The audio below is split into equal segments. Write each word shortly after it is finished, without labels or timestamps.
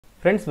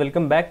Friends,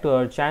 welcome back to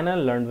our channel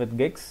Learn with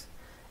Gigs.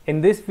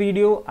 In this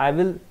video, I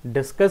will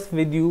discuss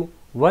with you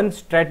one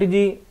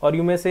strategy, or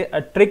you may say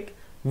a trick,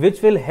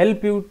 which will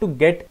help you to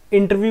get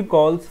interview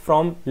calls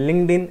from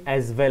LinkedIn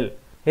as well.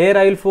 Here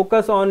I will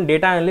focus on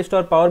data analyst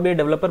or Power BI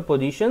developer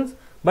positions,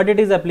 but it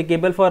is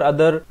applicable for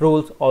other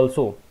roles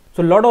also.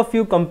 So a lot of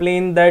you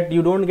complain that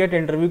you don't get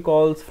interview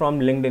calls from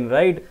LinkedIn,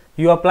 right?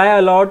 You apply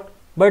a lot,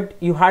 but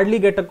you hardly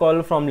get a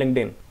call from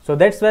LinkedIn. So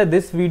that's why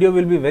this video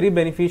will be very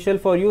beneficial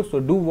for you.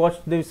 So do watch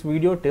this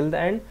video till the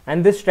end.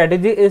 And this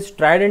strategy is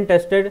tried and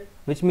tested,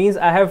 which means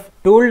I have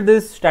told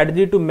this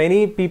strategy to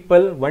many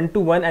people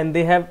one-to-one, and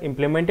they have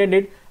implemented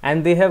it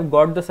and they have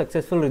got the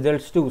successful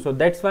results too. So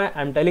that's why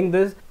I'm telling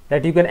this,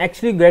 that you can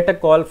actually get a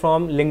call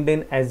from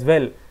LinkedIn as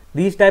well.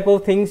 These type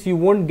of things you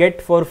won't get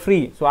for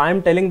free. So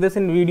I'm telling this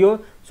in video.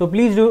 So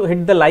please do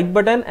hit the like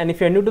button, and if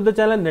you're new to the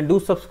channel, then do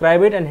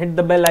subscribe it and hit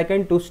the bell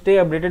icon to stay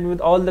updated with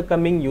all the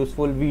coming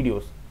useful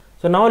videos.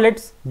 So now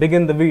let's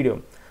begin the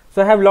video.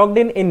 So I have logged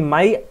in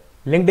my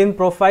LinkedIn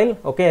profile,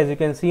 okay, as you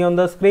can see on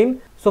the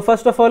screen. So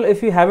first of all,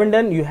 if you haven't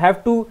done, you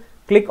have to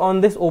click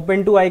on this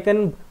open to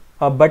icon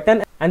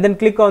button, and then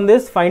click on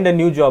this find a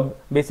new job.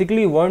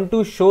 Basically you want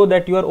to show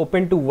that you are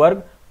open to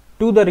work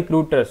to the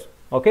recruiters,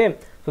 okay.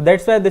 So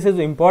that's why this is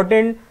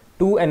important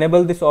to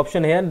enable this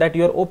option here, that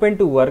you are open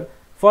to work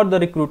for the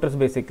recruiters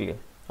basically,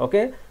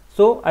 okay.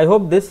 So I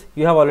hope this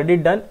you have already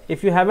done.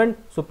 If you haven't,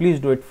 so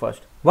please do it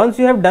first. Once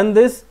you have done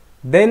this,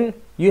 then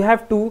you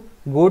have to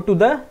go to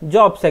the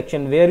job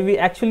section where we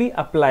actually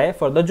apply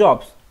for the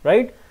jobs,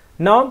 right?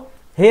 Now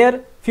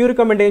here few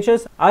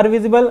recommendations are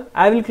visible.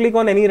 I will click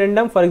on any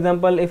random. For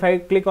example, if I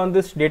click on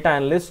this data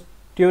analyst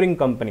Turing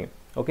company,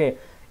 okay,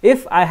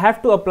 if I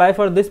have to apply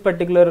for this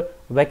particular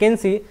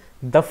vacancy,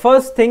 the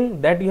first thing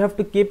that you have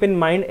to keep in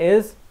mind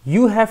is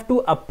you have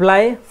to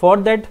apply for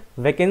that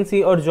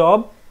vacancy or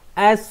job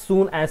as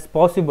soon as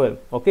possible,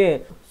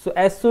 okay. So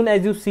as soon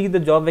as you see the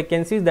job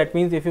vacancies, that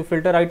means if you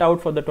filter right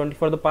out for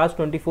the past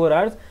 24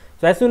 hours,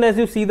 so as soon as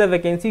you see the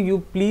vacancy, you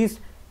please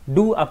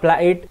do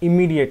apply it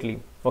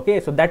immediately, okay.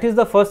 So that is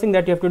the first thing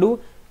that you have to do.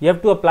 You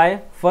have to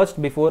apply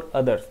first before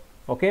others,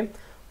 okay.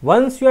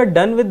 Once you are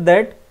done with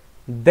that,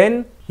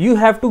 then you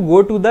have to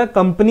go to the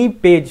company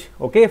page,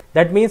 okay.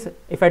 That means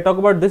if I talk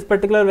about this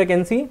particular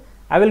vacancy,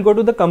 I will go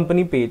to the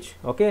company page,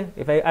 okay.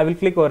 If I will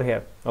click over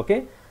here,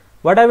 okay.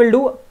 What I will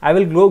do, I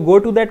will go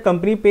to that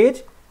company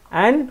page,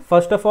 and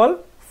first of all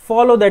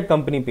follow that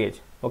company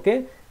page,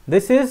 okay.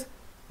 This is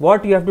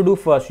what you have to do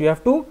first. You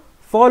have to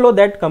follow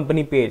that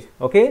company page,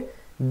 okay.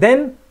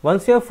 Then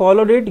once you have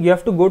followed it, you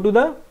have to go to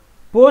the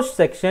post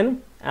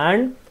section,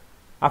 and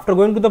after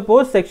going to the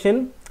post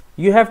section,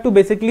 you have to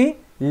basically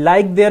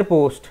like their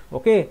post,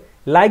 okay.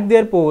 Like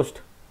their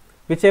post,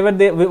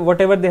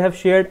 whatever they have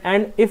shared,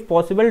 and if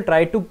possible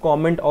try to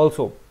comment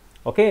also,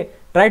 okay.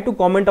 Try to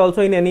comment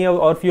also in any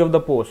or few of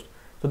the posts.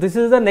 So this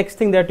is the next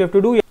thing that you have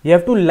to do. You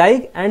have to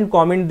like and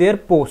comment their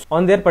post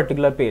on their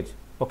particular page,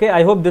 okay.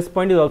 I hope this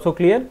point is also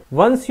clear.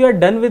 Once you are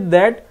done with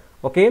that,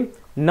 okay,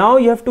 now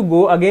you have to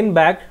go again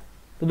back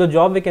to the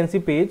job vacancy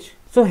page.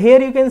 So here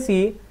you can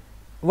see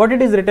what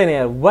it is written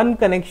here, one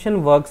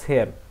connection works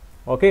here,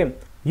 okay.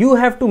 You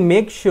have to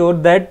make sure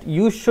that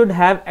you should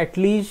have at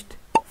least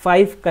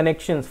 5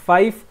 connections.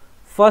 5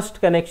 first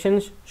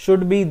connections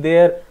should be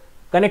there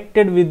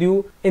connected with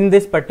you in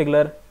this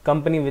particular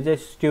company, which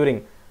is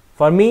Turing.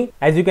 For me,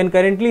 as you can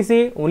currently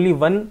see, only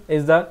one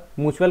is the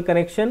mutual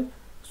connection.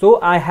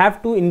 So I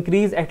have to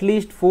increase at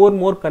least 4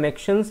 more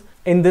connections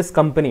in this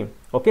company,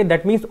 okay.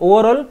 That means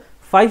overall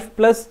 5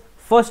 plus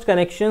first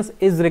connections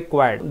is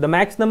required. The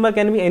max number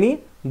can be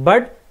any,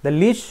 but the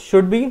least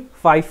should be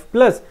 5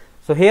 plus.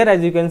 So here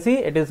as you can see,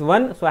 it is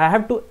 1. So I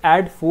have to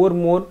add 4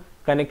 more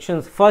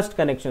connections, first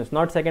connections,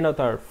 not second or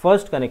third,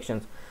 first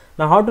connections.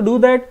 Now how to do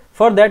that?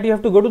 For that you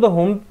have to go to the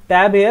home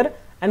tab here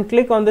and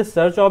click on this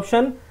search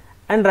option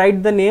and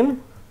write the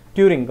name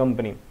Turing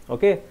company,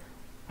 okay.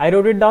 I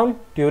wrote it down,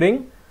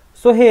 Turing.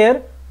 So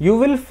here you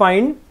will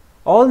find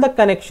all the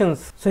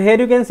connections. So here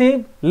you can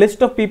see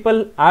list of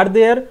people are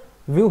there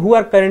who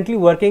are currently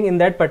working in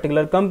that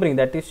particular company,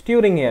 that is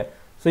Turing here.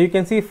 So you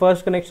can see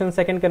first connection,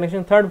 second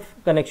connection, third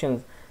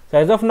connections. So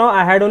as of now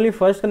I had only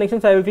first connection,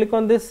 so I will click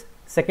on this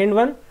second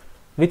one,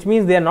 which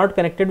means they are not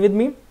connected with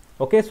me,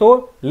 okay.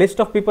 So list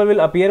of people will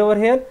appear over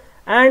here,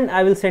 and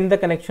I will send the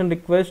connection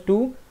request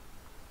to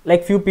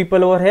like few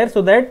people over here,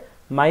 so that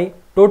my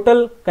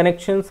total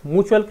connections,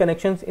 mutual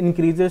connections,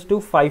 increases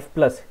to 5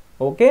 plus,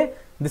 okay.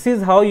 This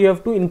is how you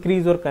have to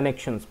increase your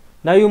connections.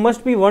 Now you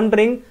must be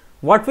wondering,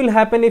 what will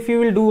happen if you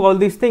will do all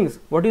these things?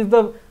 What is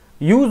the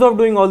use of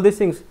doing all these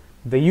things?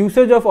 The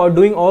usage of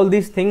doing all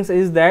these things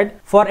is that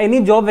for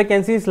any job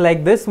vacancies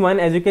like this one,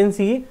 as you can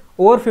see,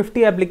 over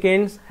 50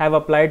 applicants have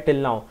applied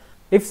till now.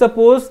 If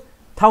suppose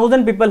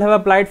 1000 people have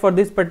applied for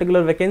this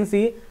particular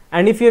vacancy,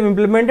 and if you have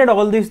implemented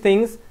all these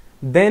things,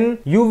 then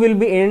you will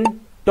be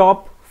in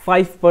top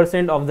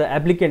 5% of the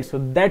applicants. So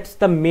that's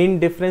the main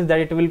difference that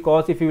it will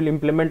cause if you will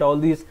implement all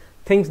these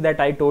things that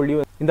I told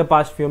you in the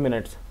past few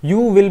minutes. You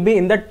will be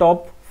in the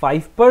top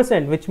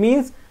 5%, which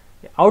means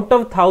Out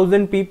of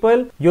 1,000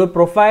 people, your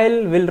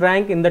profile will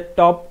rank in the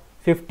top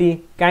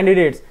 50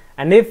 candidates.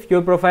 And if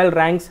your profile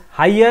ranks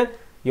higher,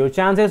 your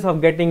chances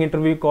of getting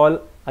interview call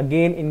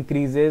again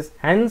increases.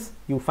 Hence,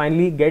 you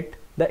finally get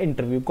the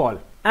interview call.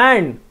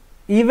 And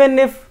even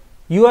if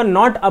you are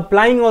not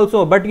applying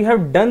also, but you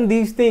have done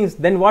these things,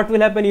 then what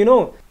will happen?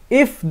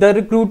 If the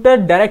recruiter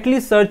directly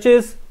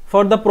searches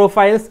for the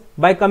profiles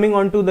by coming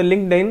onto the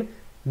LinkedIn,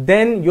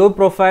 then your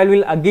profile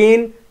will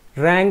again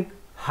rank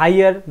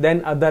higher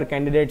than other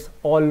candidates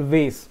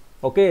always.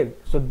 Okay,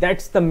 so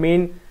that's the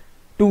main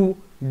two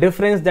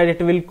difference that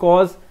it will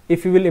cause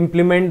if you will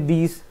implement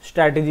these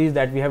strategies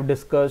that we have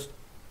discussed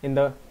in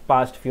the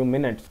past few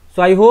minutes.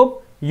 So I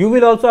hope you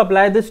will also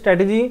apply this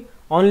strategy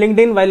on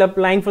LinkedIn while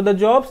applying for the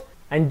jobs,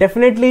 and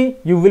definitely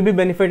you will be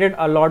benefited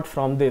a lot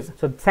from this.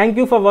 So thank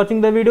you for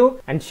watching the video,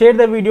 and share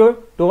the video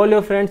to all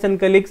your friends and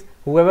colleagues,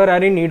 whoever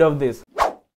are in need of this.